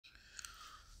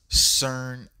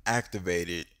Cern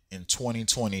activated in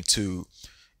 2022,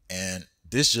 and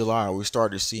this July we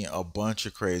started seeing a bunch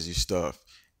of crazy stuff.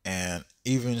 And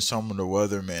even some of the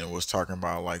weathermen was talking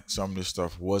about like some of this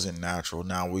stuff wasn't natural.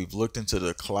 Now we've looked into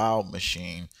the cloud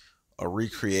machine, a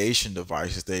recreation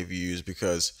device that they've used,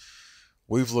 because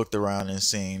we've looked around and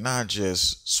seen not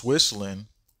just Switzerland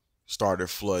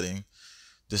started flooding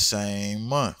the same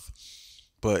month,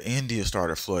 but India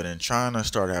started flooding, China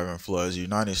started having floods, the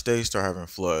United States started having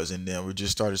floods, and then we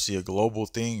just started to see a global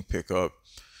thing pick up.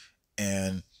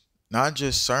 And not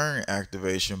just CERN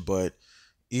activation, but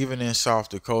even in South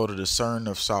Dakota, the CERN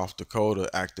of South Dakota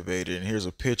activated. And here's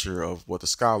a picture of what the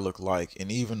sky looked like. And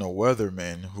even a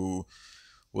weatherman who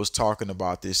was talking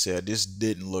about this said this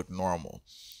didn't look normal.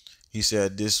 He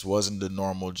said this wasn't the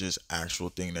normal, just actual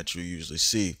thing that you usually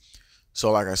see.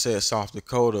 So like I said, South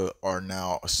Dakota are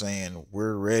now saying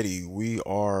we're ready. We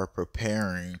are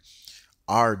preparing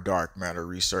our dark matter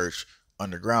research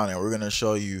underground, and we're going to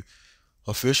show you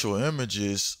official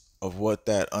images of what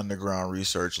that underground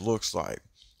research looks like.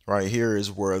 Right here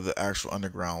is where the actual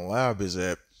underground lab is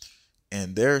at,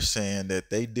 and they're saying that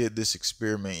they did this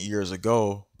experiment years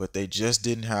ago, but they just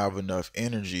didn't have enough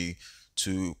energy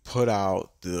to put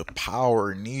out the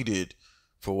power needed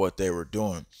for what they were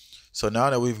doing. So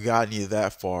now that we've gotten you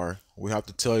that far, we have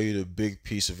to tell you the big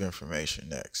piece of information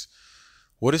next.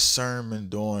 What is CERN been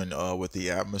doing with the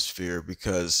atmosphere?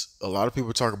 Because a lot of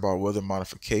people talk about weather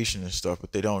modification and stuff,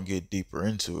 but they don't get deeper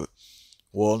into it.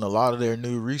 Well, in a lot of their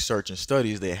new research and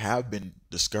studies, they have been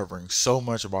discovering so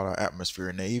much about our atmosphere,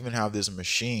 and they even have this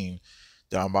machine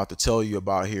that I'm about to tell you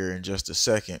about here in just a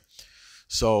second.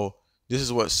 So this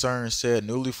is what CERN said: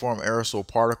 newly formed aerosol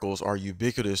particles are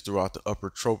ubiquitous throughout the upper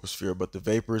troposphere, but the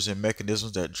vapors and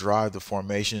mechanisms that drive the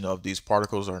formation of these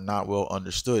particles are not well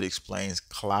understood, explains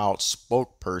cloud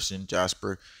spokesperson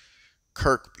Jasper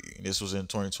Kirkby. This was in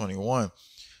 2021.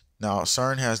 Now,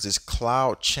 CERN has this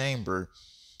cloud chamber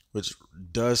which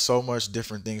does so much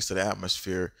different things to the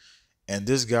atmosphere, and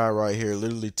this guy right here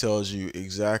literally tells you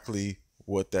exactly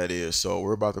what that is. So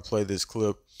we're about to play this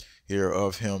clip here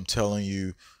of him telling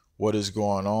you what is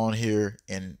going on here.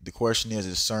 And the question is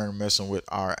CERN messing with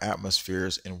our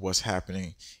atmospheres and what's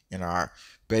happening in our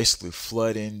basically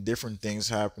flooding, different things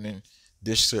happening?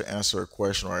 This should answer a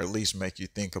question, or at least make you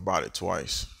think about it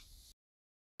twice.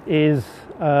 Is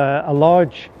a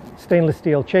large stainless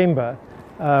steel chamber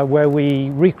where we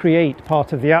recreate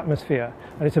part of the atmosphere,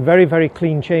 and it's a very, very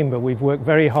clean chamber. We've worked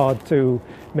very hard to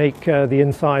make the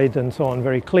inside and so on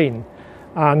very clean,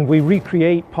 and we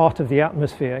recreate part of the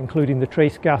atmosphere, including the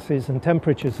trace gases and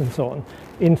temperatures and so on,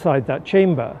 inside that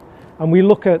chamber. And we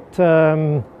look at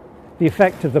the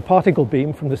effect of the particle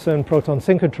beam from the Cern proton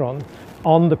synchrotron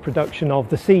on the production of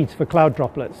the seeds for cloud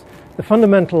droplets. The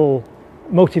fundamental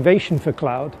motivation for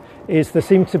cloud is there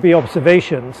seems to be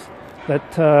observations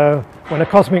that when a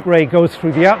cosmic ray goes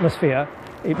through the atmosphere,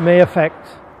 it may affect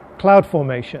cloud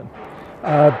formation.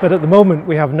 But at the moment,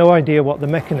 we have no idea what the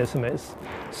mechanism is.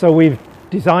 So we've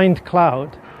designed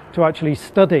cloud to actually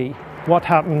study what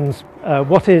happens,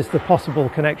 what is the possible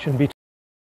connection between.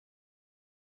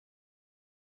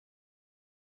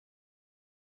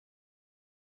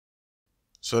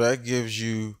 So that gives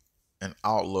you an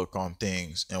outlook on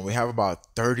things, and we have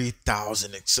about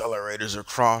 30,000 accelerators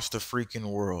across the freaking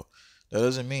world. That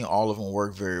doesn't mean all of them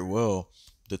work very well.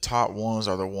 The top ones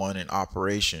are the one in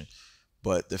operation,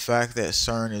 but the fact that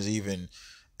CERN is even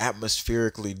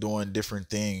atmospherically doing different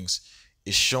things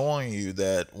is showing you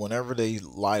that whenever they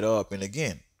light up, and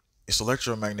again, it's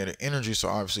electromagnetic energy, so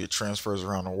obviously it transfers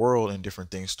around the world and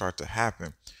different things start to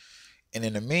happen. And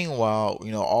in the meanwhile,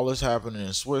 you know, all this happening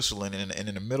in Switzerland, and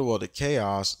in the middle of the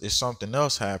chaos is something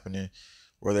else happening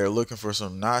where they're looking for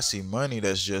some Nazi money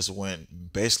that's just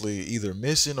went basically either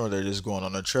missing, or they're just going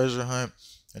on a treasure hunt.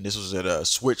 And this was at a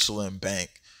Switzerland bank.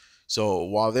 So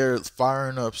while they're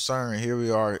firing up CERN, here we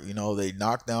are, you know, they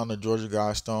knocked down the Georgia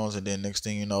Guidestones, and then next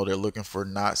thing you know, they're looking for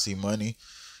Nazi money.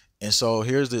 And so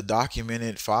here's the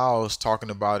documented files talking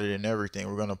about it and everything.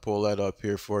 We're going to pull that up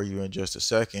here for you in just a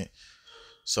second.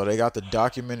 So they got the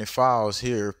documented files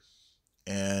here,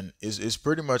 and it's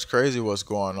pretty much crazy what's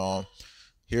going on.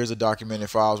 Here's the documented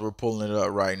files. We're pulling it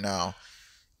up right now.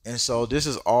 And so this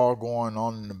is all going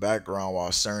on in the background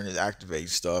while CERN is activating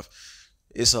stuff.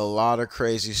 It's a lot of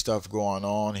crazy stuff going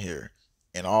on here,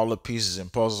 and all the pieces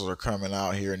and puzzles are coming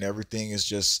out here, and everything is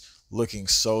just looking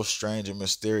so strange and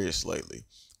mysterious lately.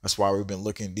 That's why we've been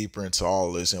looking deeper into all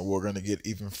of this, and we're going to get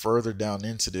even further down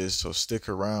into this. So stick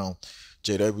around,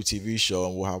 JWTV show,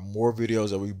 and we'll have more videos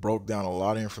that we broke down a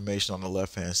lot of information on the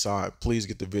left hand side. Please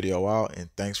get the video out, and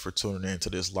thanks for tuning in to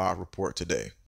this live report today.